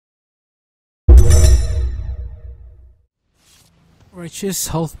Righteous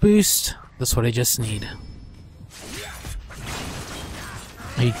health boost. That's what I just need.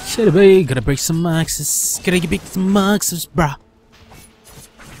 Are you kidding me? Gotta break some maxes. Gotta break some maxes, bruh.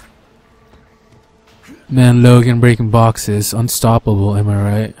 Man, Logan breaking boxes. Unstoppable, am I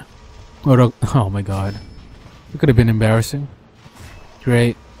right? Oh my god. It could have been embarrassing.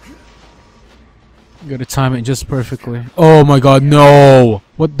 Great. Gotta time it just perfectly. Oh my god, no!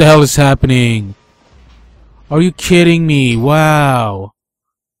 What the hell is happening? Are you kidding me? Wow.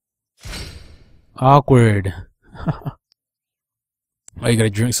 Awkward. I gotta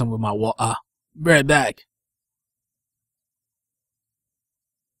drink some of my water. Be right back.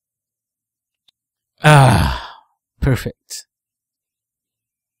 Ah, perfect.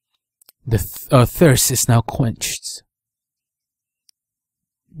 The thirst is now quenched.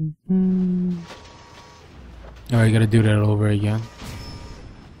 Alright, gotta do that all over again.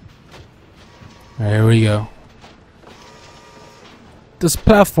 Alright, here we go. Those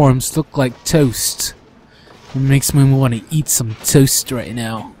platforms look like toast. It makes me want to eat some toast right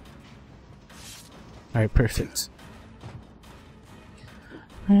now. Alright, perfect.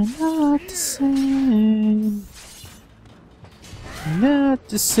 We're not the same. Not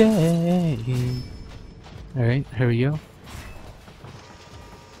the same. Alright, here we go.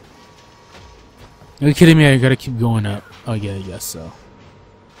 Are you kidding me? I gotta keep going up. Oh yeah, I guess so.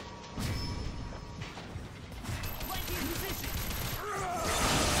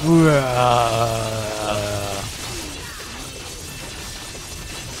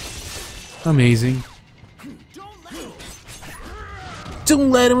 Amazing. Don't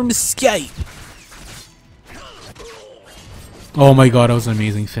let him escape. Oh my god, that was an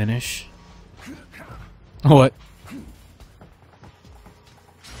amazing finish. What?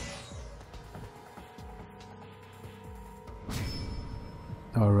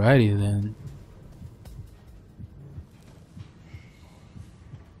 Alrighty then.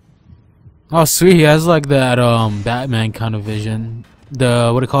 Oh sweet, he has like that Batman kind of vision.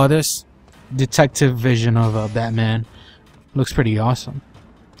 The what do you call this? Detective vision of Batman. Looks pretty awesome.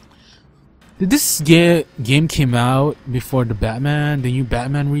 Did this game came out before the new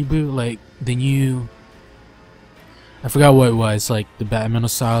Batman reboot? Like the new, I forgot what it was, like the Batman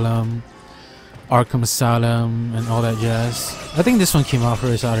Asylum, Arkham Asylum, and all that jazz. I think this one came out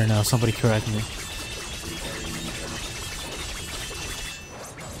first, I don't know, somebody correct me.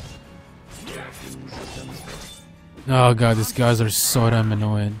 Oh god, these guys are so damn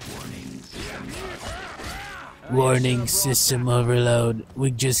annoying. Warning, system overload.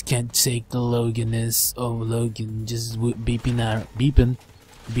 We just can't take the Logan-ness of Logan just beating our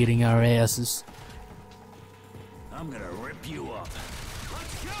asses. I'm gonna rip you up.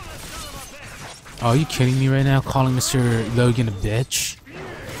 Oh, are you kidding me right now? Calling Mr. Logan a bitch?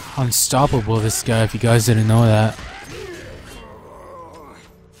 Unstoppable, this guy, if you guys didn't know that.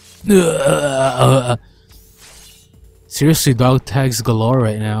 Seriously, dog tags galore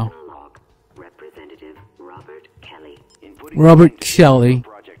right now. Robert Kelly.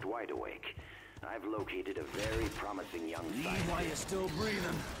 Project Wide Awake. I've located a very promising young Levi is still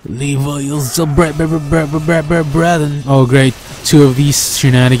breathing. Levi, you're still breathing. Oh great, two of these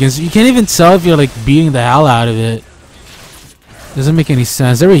shenanigans. You can't even tell if you're like beating the hell out of it. Doesn't make any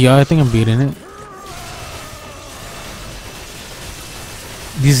sense. There we go, I think I'm beating it.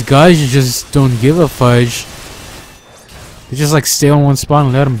 These guys just don't give a fudge. They just like stay on one spot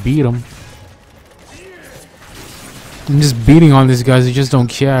and let them beat them. I'm just beating on these guys, they just don't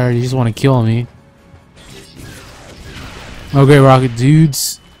care, they just want to kill me. Okay, rocket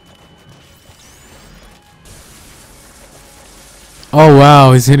dudes. Oh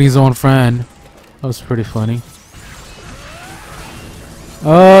wow, he's hitting his own friend. That was pretty funny.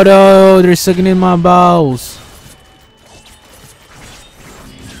 Oh no, they're sucking in my balls.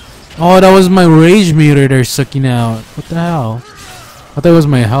 Oh, that was my rage meter they're sucking out. What the hell? I thought it was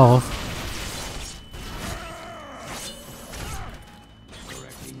my health.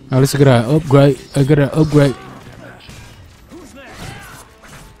 At least I gotta upgrade.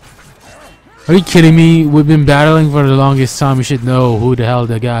 Are you kidding me? We've been battling for the longest time. You should know who the hell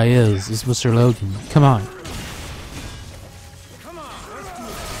the guy is. It's Mr. Logan. Come on.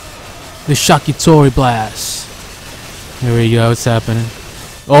 The Shakitori Blast. There we go. What's happening?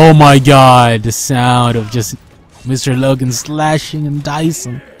 Oh my god. The sound of just Mr. Logan slashing and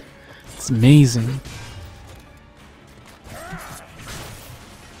dicing. It's amazing.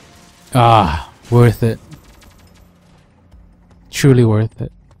 Ah, worth it. Truly worth it.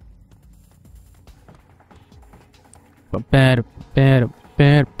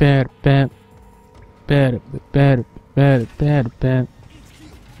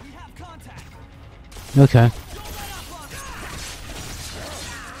 Okay.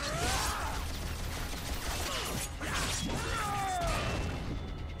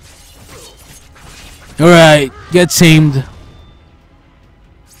 Alright, get tamed.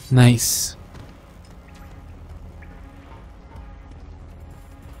 Nice.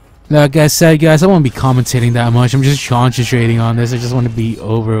 Like I said, guys, I won't be commentating that much. I'm just concentrating on this. I just want to be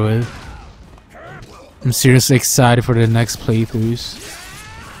over with. I'm seriously excited for the next playthroughs.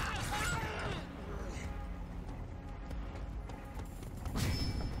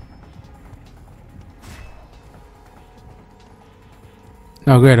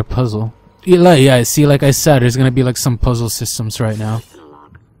 Oh great, a puzzle. Yeah, see, like I said, there's gonna be like some puzzle systems right now.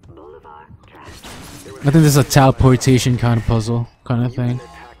 I think this is a teleportation kind of puzzle, kind of thing.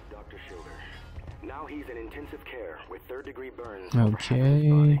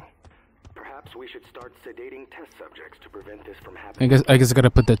 Okay. Perhaps we should start sedating test subjects to prevent this from I happening. guess I gotta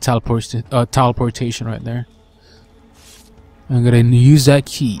put the teleportation right there. I'm gonna use that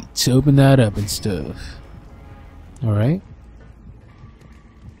key to open that up and stuff. Alright.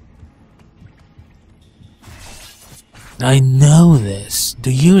 I know this.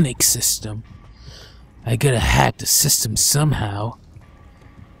 The Unix system. I gotta hack the system somehow.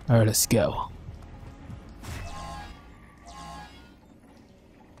 Alright, let's go.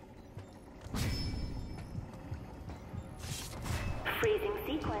 Freezing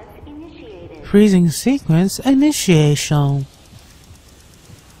sequence initiated. Freezing sequence initiation.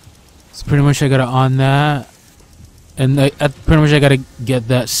 So pretty much I gotta on that. And pretty much I gotta get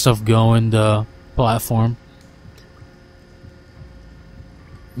that stuff going, the platform.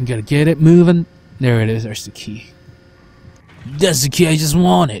 You gotta get it moving. There it is, there's the key. That's the key I just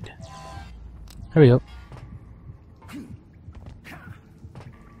wanted. Hurry up.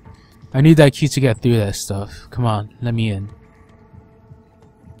 I need that key to get through that stuff. Come on, let me in.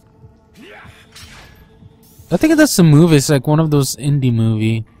 I think that's a movie. It's like one of those indie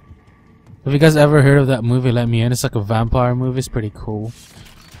movie. Have you guys ever heard of that movie, Let Me In? It's like a vampire movie. It's pretty cool.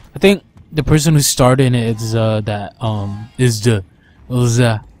 I think the person who starred in it is the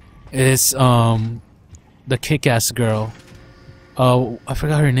Kick-Ass girl. Oh, I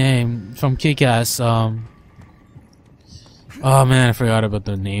forgot her name from Kick-Ass. Oh man, I forgot about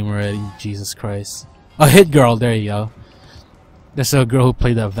the name already. Jesus Christ. Oh, Hit Girl. There you go. That's a girl who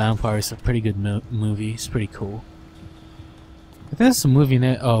played that vampire. It's a pretty good movie. It's pretty cool. I think that's a movie,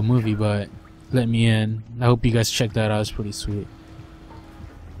 but Let Me In. I hope you guys check that out. It's pretty sweet.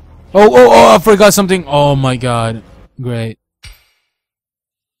 Oh! I forgot something. Oh my god. Great.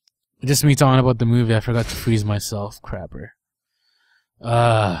 Just me talking about the movie. I forgot to freeze myself. Crapper.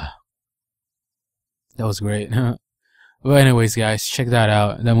 That was great. Well, anyways, guys, check that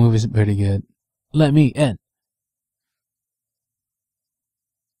out. That movie's pretty good. Let Me In.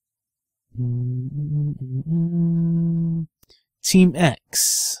 Team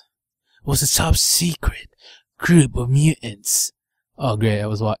X was a top secret group of mutants. Oh great, I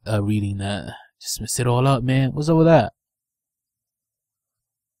was reading that. Just messed it all up, man. What's up with that?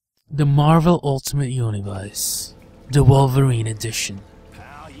 The Marvel Ultimate Universe. The Wolverine edition.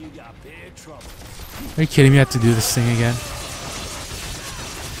 Pal, you got big trouble. Are you kidding me? I have to do this thing again.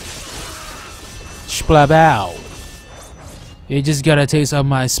 Splabow. You just got a taste of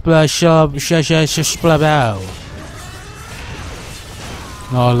my splash up, splabow.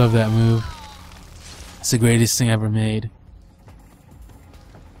 Oh, I love that move. It's the greatest thing ever made.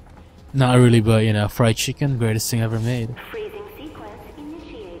 Not really, but you know, fried chicken, greatest thing ever made. Freezing sequence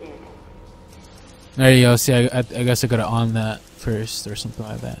initiated. There you go. See, I guess I gotta on that first or something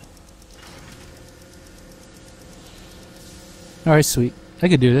like that. Alright, sweet. I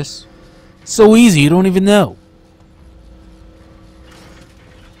could do this. So easy, you don't even know.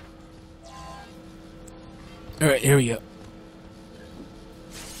 Alright, here we go.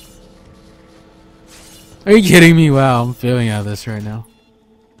 Are you kidding me? Wow, I'm failing out of this right now.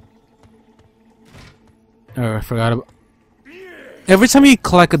 Oh, I forgot about... Every time you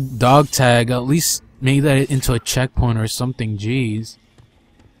collect a dog tag, at least make that into a checkpoint or something, jeez.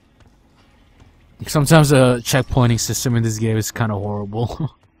 Sometimes the checkpointing system in this game is kind of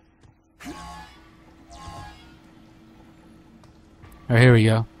horrible. Alright, here we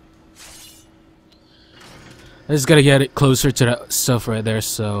go. I just gotta get it closer to that stuff right there,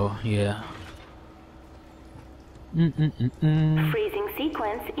 so yeah. Freezing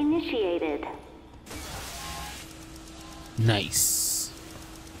sequence initiated. Nice.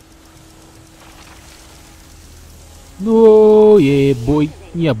 Oh yeah, boy.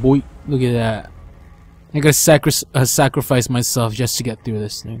 Yeah, boy. Look at that. I gotta sacrifice myself just to get through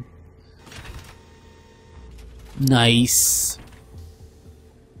this thing. Nice.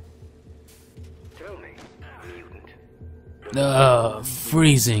 Tell me, mutant.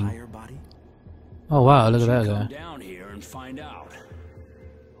 Freezing. Oh wow, look at that guy. Down here and find out.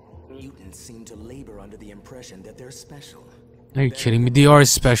 Mutants seem to labor under under the impression that they're special. Are you kidding me? They are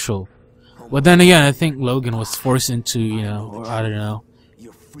special. But then again, I think Logan was forced into, you know, or I don't know,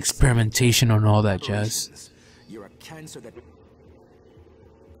 experimentation and all that jazz. You're a cancer that...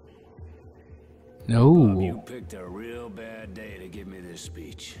 No. You picked a real bad day to give me this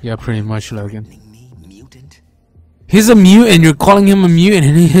speech. Yeah, pretty much, Logan. Me, mutant? He's a mutant. You're calling him a mutant,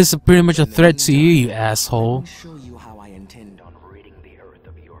 and he's pretty much a threat to you, you asshole. Show you how I intend on ridding the earth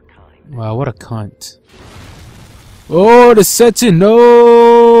of your kind. Wow, what a cunt. Oh, the setting,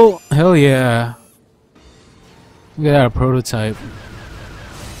 no! Hell yeah. Look at that, a prototype.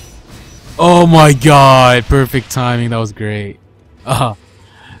 Oh my god, perfect timing, that was great.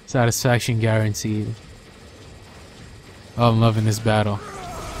 Satisfaction guaranteed. Oh, I'm loving this battle.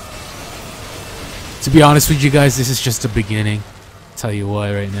 To be honest with you guys, this is just the beginning. I'll tell you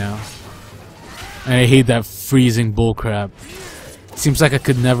what right now. And I hate that freezing bullcrap. Seems like I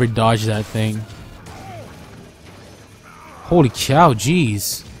could never dodge that thing. Holy cow,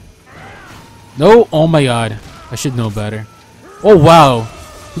 jeez. No, oh my god. I should know better. Oh wow.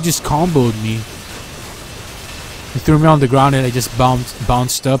 He just comboed me. He threw me on the ground and I just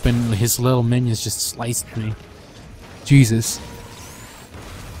bounced up and his little minions just sliced me. Jesus.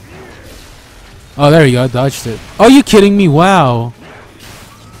 Oh, there we go. I dodged it. Oh, you kidding me? Wow.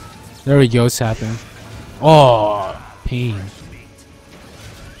 There we go. It's happened. Oh, pain.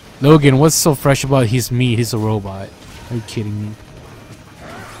 Logan, what's so fresh about his meat? He's a robot. Are you kidding me?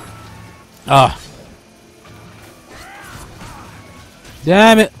 Ah.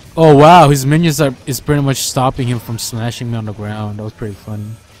 Damn it. Oh wow, his minions is pretty much stopping him from smashing me on the ground. That was pretty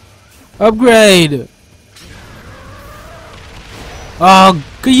funny. Upgrade! Oh,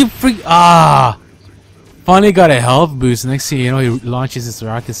 could you freak? Ah! Finally got a health boost. Next thing you know, he launches his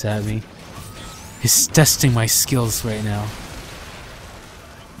rockets at me. He's testing my skills right now.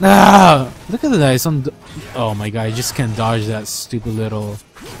 Ah! Look at that. It's on. Oh my god, I just can't dodge that stupid little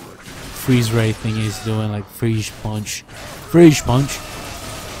freeze ray thing he's doing, like freeze punch. Freeze punch.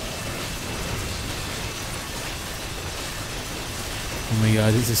 Oh my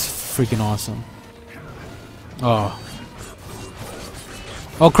god, this is freaking awesome. Oh.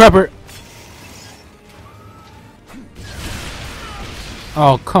 Oh, crapper!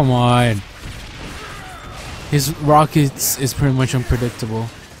 Oh, come on. His rockets is pretty much unpredictable.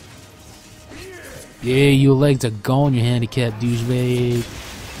 Yeah, your legs are gone, you handicapped douchebag.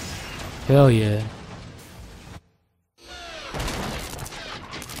 Hell yeah.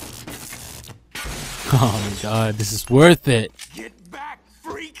 Oh my god, this is worth it. Get back,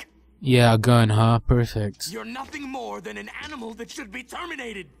 freak! Yeah, a gun, huh? Perfect. You're nothing more than an animal that should be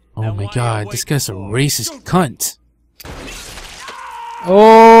terminated. Oh my god, this guy's a racist cunt.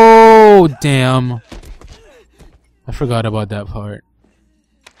 Oh, damn. I forgot about that part.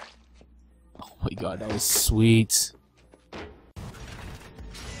 Oh my god, that was sweet.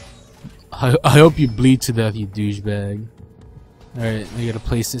 I hope you bleed to death, you douchebag. Alright, I gotta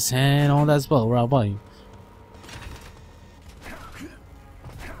place this hand on that spell. Where about you?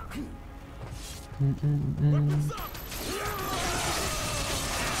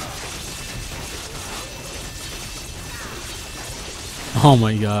 Oh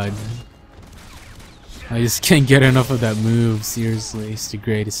my god. I just can't get enough of that move, seriously. It's the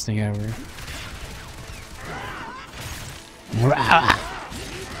greatest thing ever.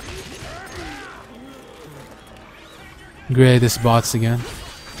 Great, this bots again.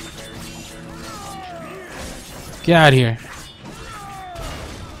 Get out of here.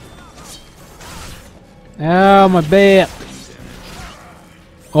 Oh, my back.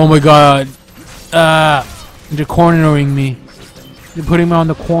 Oh my god. They're cornering me. They're putting me on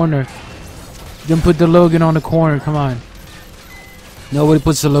the corner. Don't put the Logan on the corner, come on. Nobody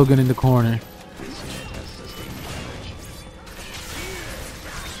puts the Logan in the corner.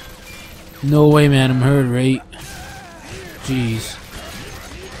 No way, man, I'm hurt, right? Jeez.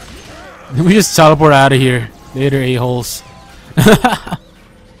 Let me just teleport out of here. Later, a-holes.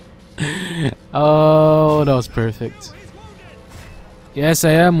 Oh, that was perfect. Yes,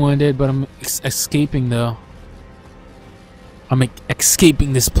 I am wounded, but I'm escaping though. I'm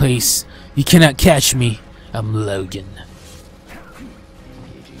escaping this place. You cannot catch me. I'm Logan.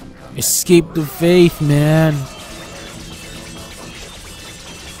 Escape the faith, man.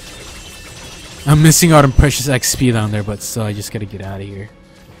 I'm missing out on precious XP down there, but still, I just gotta get out of here.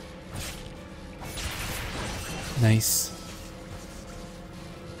 Nice.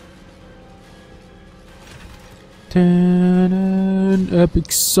 Dun,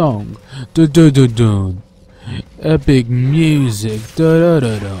 epic song. Dun, dun, dun, dun. Epic music. Dun, dun,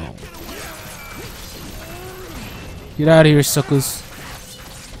 dun, dun. Get out of here, suckers.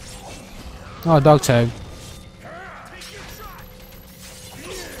 Oh, dog tag.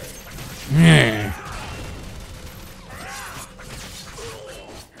 Yeah.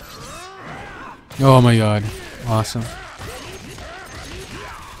 Oh my god. Awesome.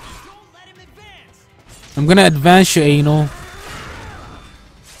 I'm gonna advance you, anal.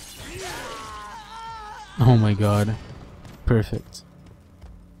 Oh my god. Perfect.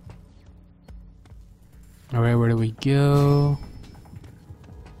 Alright, where do we go?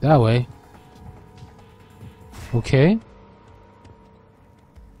 That way. Okay.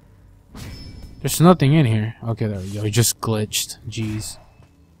 There's nothing in here. Okay, there we go. It just glitched. Jeez.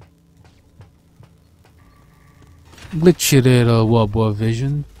 Glitched it, what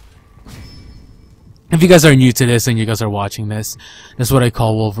vision. If you guys are new to this and you guys are watching this, that's what I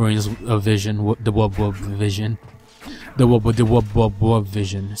call Wolverine's vision. The wub vision. The wub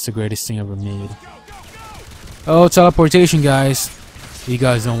vision. It's the greatest thing ever made. Oh, teleportation, guys. You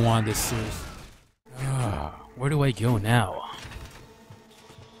guys don't want this serious. Where do I go now?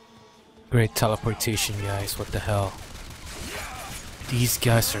 Great teleportation, guys. What the hell? These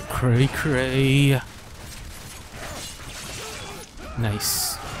guys are cray.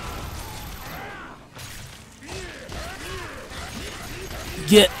 Nice.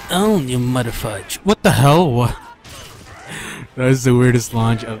 Get on, you motherfudge. What the hell? What? That was the weirdest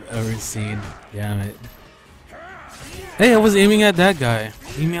launch I've ever seen. Damn it. Hey, I was aiming at that guy.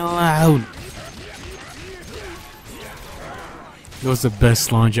 Leave me alone. That was the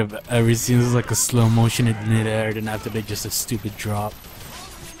best launch I've ever seen. It was like a slow motion in midair, then after that just a stupid drop.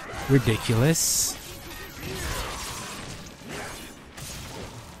 Ridiculous.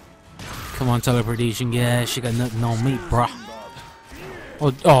 Come on, teleportation, guys. She got nothing on me, bruh.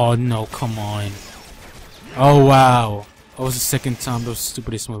 Oh no, come on. Oh wow. That was the second time that was the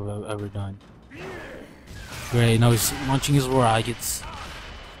stupidest move I've ever done. Great, now he's launching his rockets.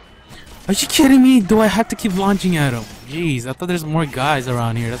 Are you kidding me? Do I have to keep launching at him? Jeez, I thought there's more guys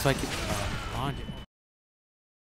around here. That's why I keep